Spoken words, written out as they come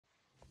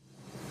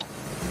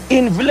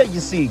in Village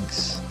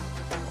 6.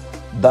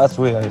 That's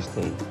where I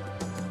stay.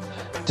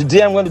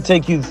 Today I'm going to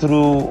take you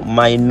through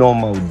my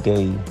normal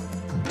day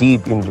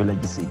deep in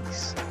Village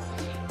 6.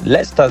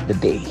 Let's start the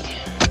day.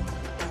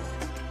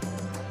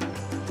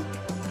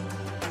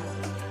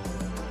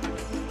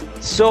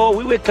 So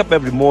we wake up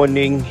every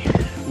morning,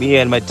 me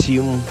and my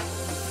team,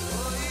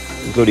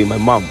 including my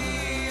mom.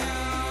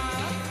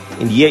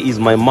 And here is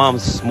my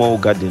mom's small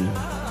garden.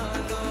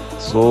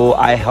 So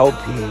I help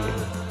her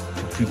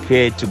to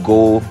prepare to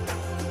go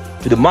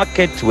to the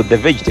market with the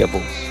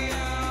vegetables.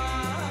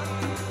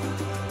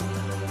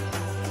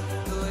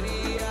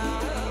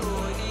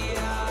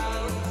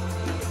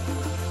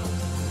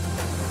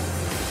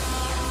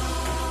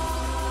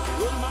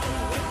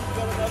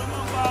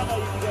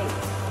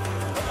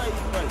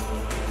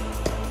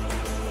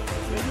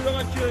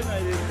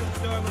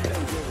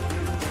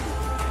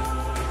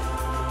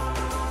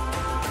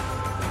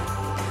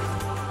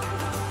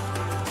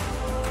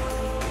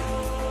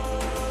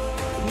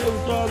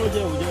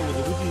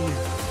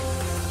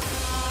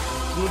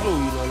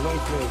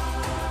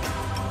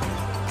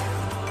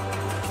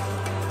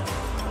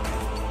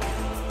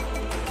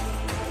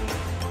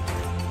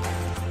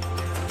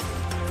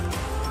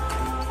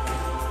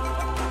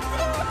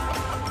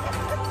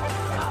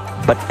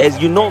 But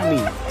as you know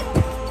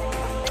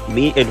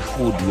me and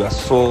food, we are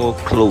so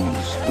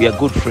close. We are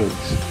good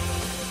friends.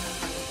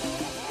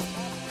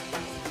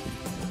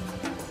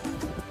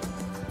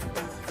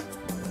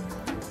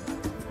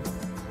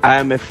 I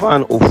am a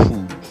fan of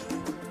food.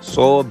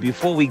 So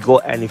before we go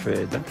any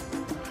further,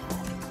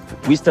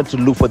 we start to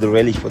look for the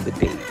relish for the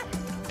day.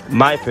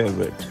 My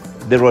favorite,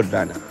 the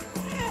Roadrunner.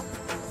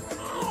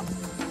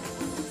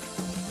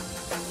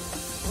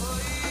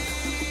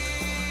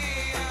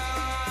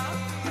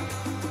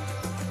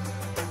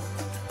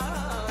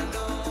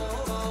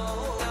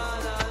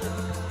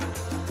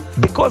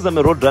 Because I'm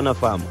a Roadrunner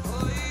farmer,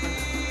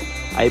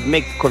 I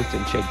make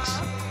constant checks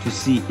to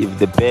see if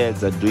the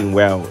birds are doing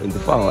well in the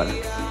farm.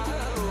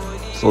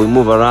 So we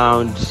move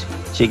around,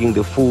 checking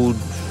the food,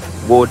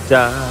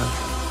 water.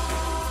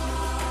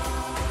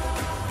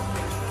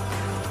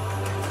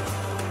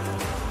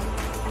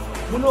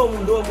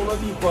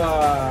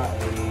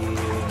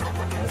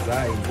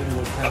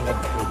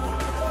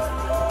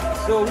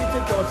 So we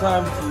take our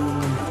time to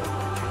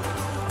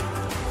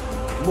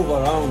move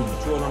around,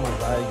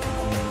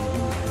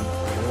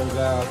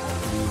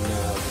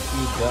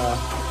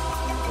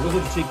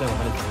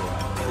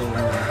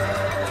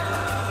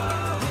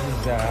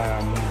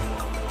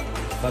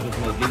 part of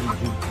my daily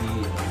duty.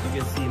 You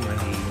can see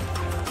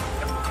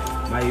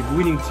my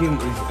winning team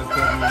is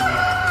actually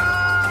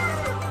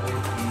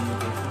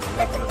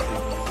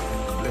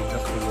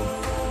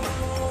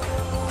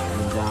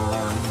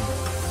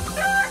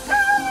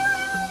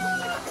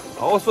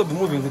I'll also be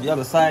moving to the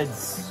other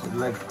sides,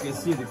 like you can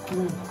see the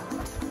food,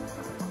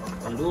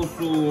 and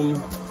also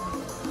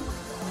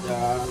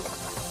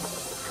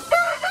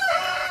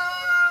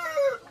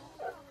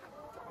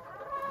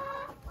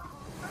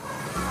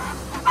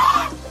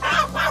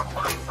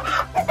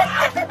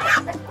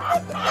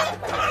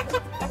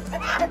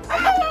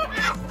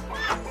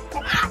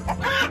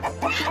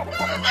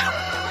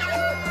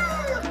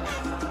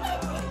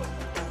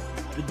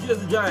the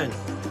Jersey Giant.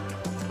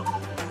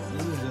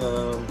 This is the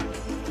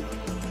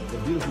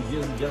beautiful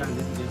Jersey Giant.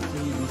 As you can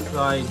see this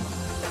side,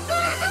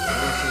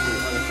 also the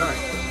other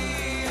side.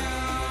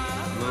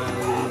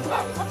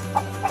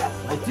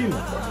 My team.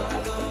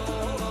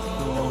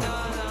 So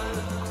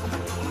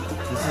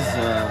this is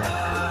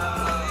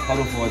part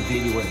of our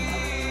daily work.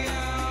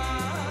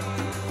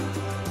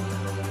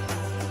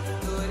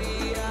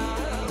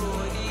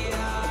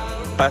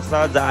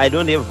 Besides, I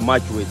don't have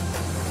much weight.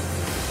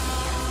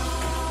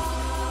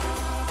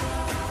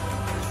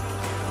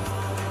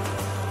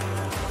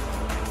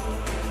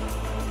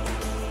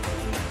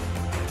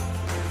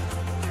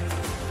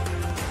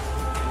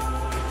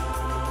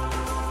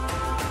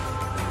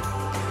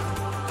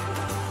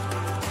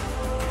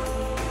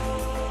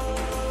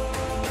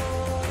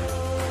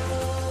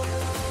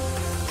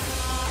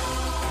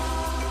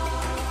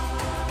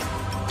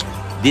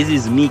 This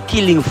is me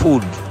killing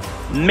food,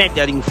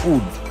 murdering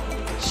food,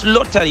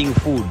 slaughtering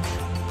food.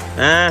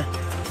 Huh?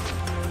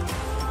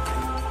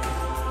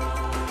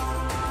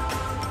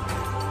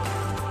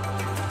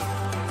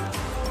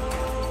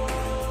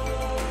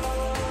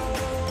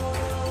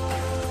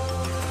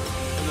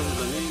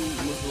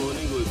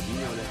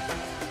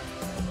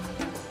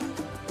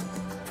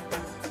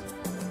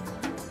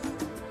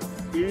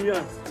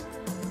 Iya.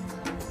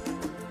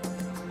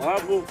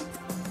 Bravo.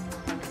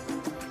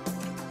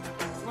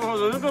 Oh,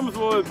 das ist comme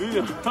so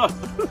bien.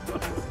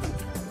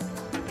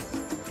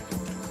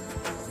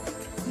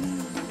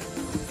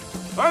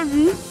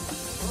 Allez.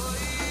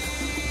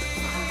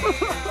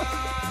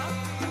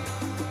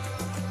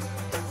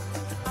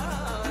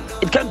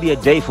 It can't be a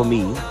day for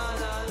me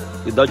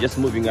without just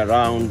moving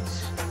around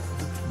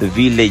the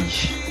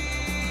village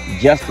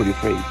just to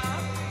refresh.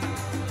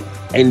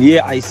 And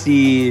here I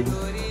see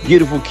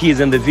beautiful kids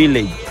in the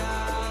village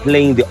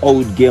playing the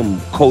old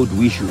game called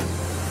Wishu.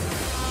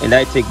 and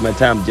I take my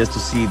time just to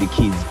see the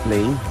kids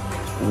playing,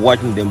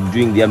 watching them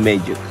doing their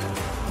magic.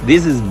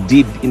 This is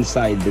deep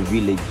inside the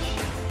village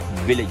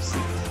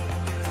seat.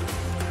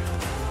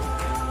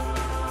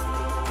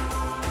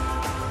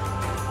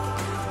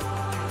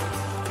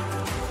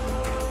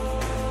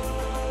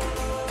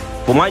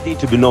 For my day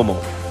to be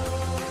normal,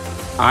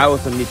 I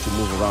also need to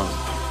move around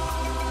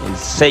and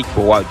search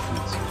for wild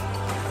foods.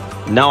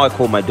 Now I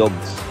call my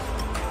dogs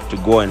to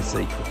go and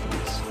search for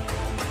foods.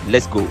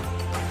 Let's go.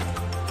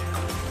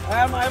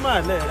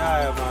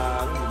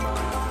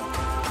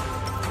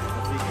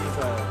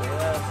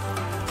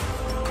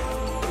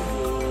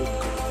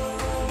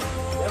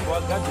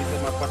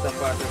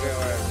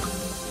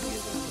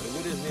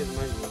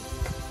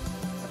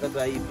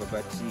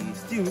 But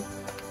still,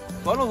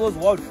 one of those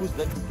wild foods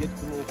that you get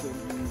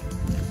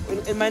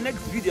close. In my next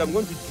video, I'm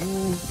going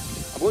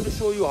to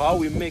show you how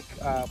we make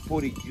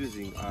porridge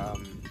using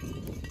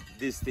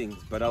these things.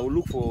 But I will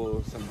look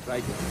for some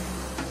dried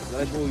ones.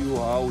 I'll show you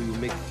how you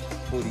make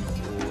porridge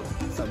or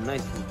some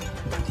nice food.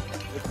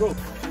 Let's go.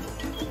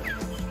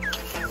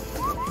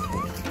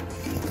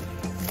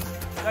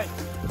 Right.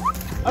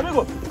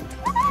 Amigo.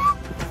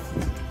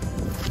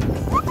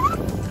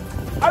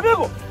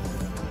 Amigo.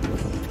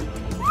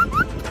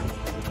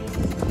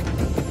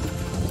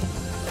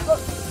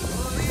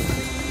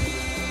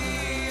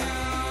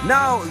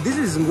 Now this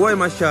is Ngwai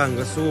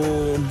Mashanga, so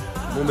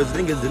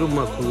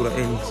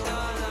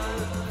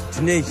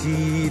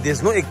and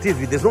there's no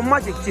activity, there's not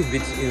much activity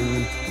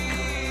in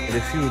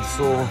the field,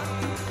 so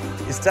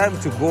it's time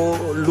to go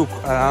look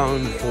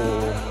around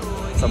for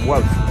some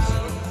wild foods.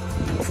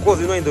 Of course,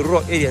 in the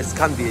rural areas, it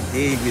can't be a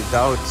day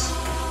without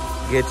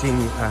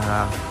getting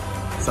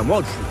some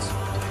wild foods.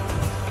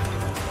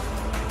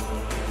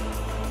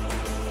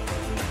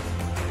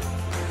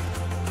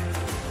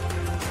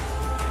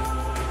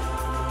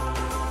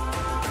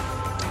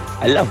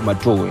 I love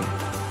Matowe,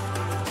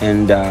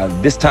 and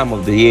this time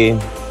of the year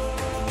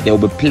there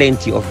will be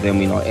plenty of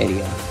them in our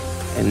area,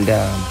 and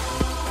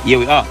here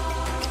we are.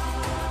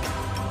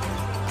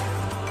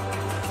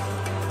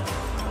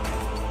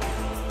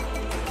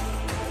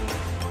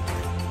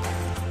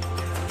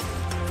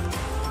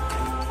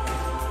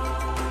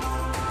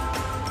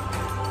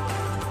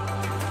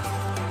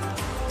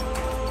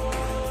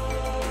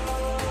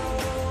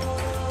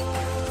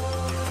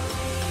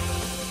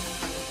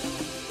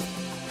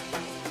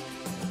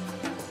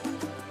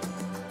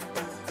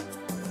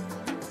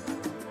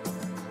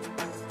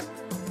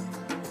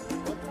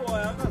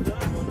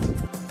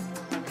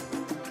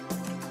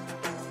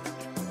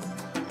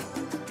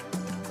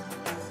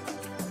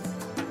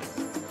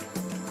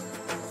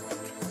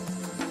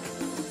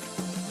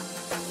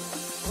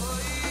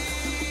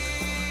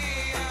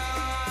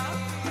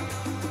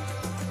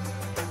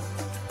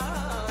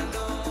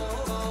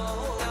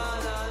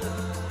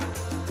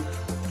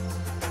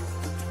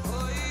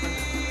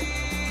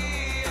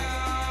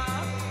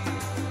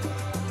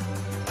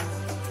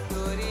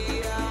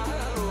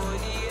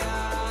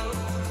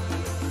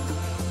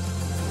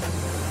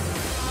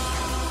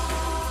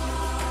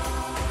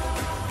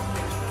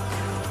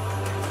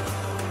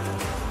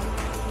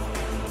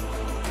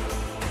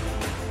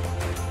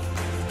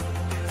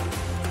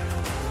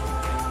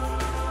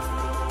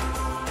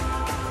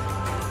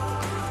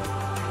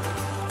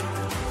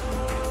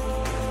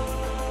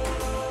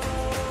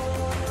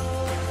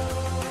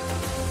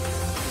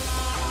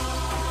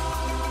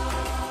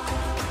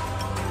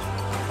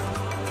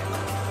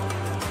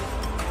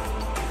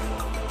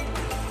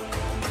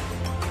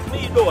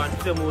 No one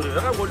to move.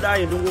 I go die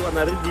and do what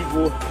I really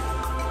go.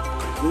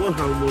 You won't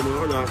have no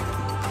other.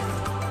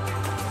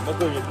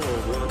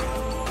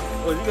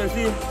 As you can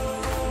see,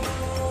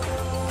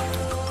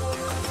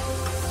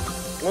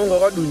 I'm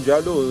going to do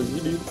Jado.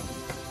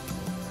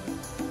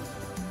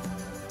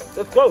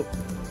 Let's go.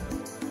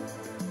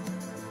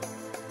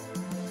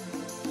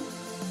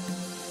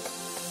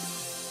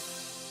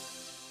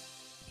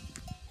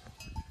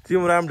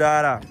 Team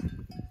Ramdara.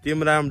 Team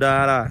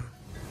Ramdara.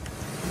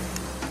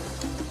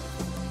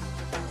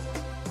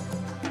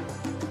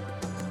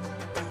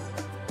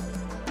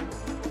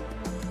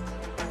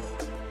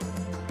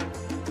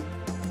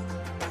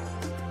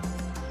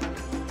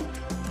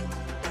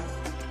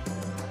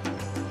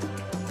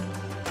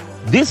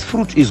 This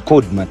fruit is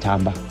called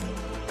matamba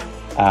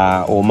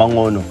or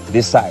mangono,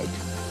 this side.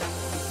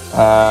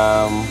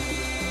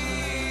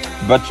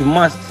 But you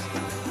must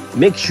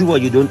make sure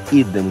you don't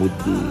eat them with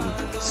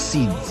the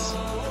seeds,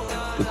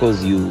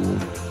 because you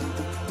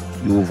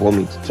will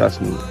vomit. Trust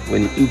me,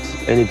 when you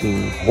eat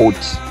anything hot,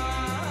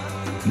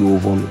 you will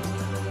vomit.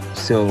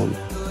 So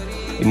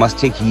you must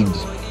take heed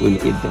when you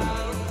eat them.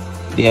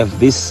 They have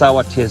this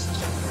sour taste,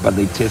 but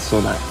they taste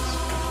so nice.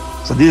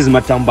 So this is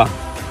matamba.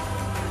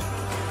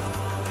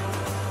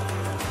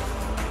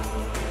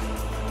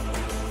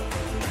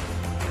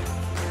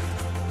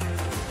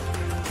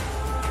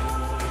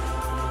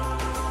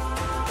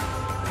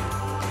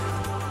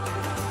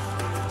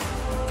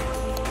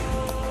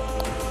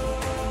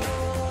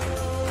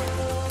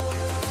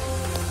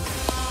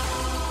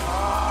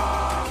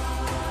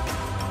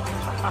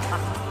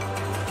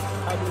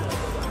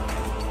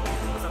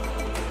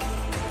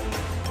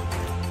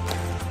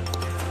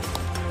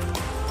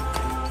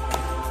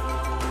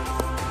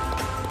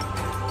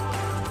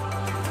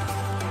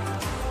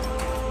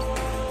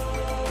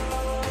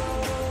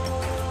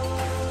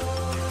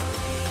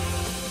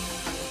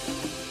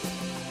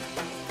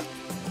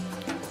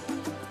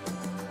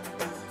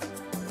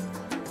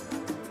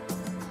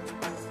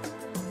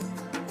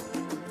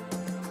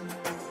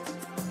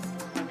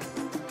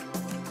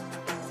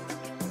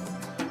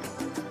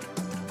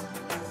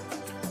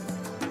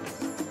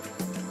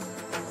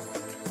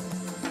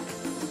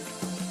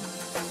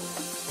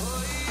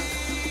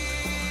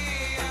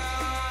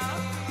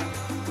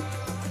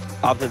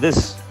 After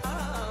this,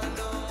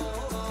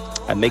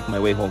 I make my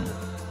way home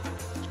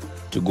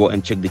to go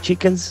and check the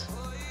chickens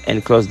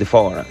and close the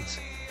fire runs.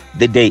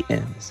 The day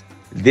ends.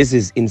 This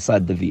is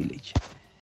inside the village.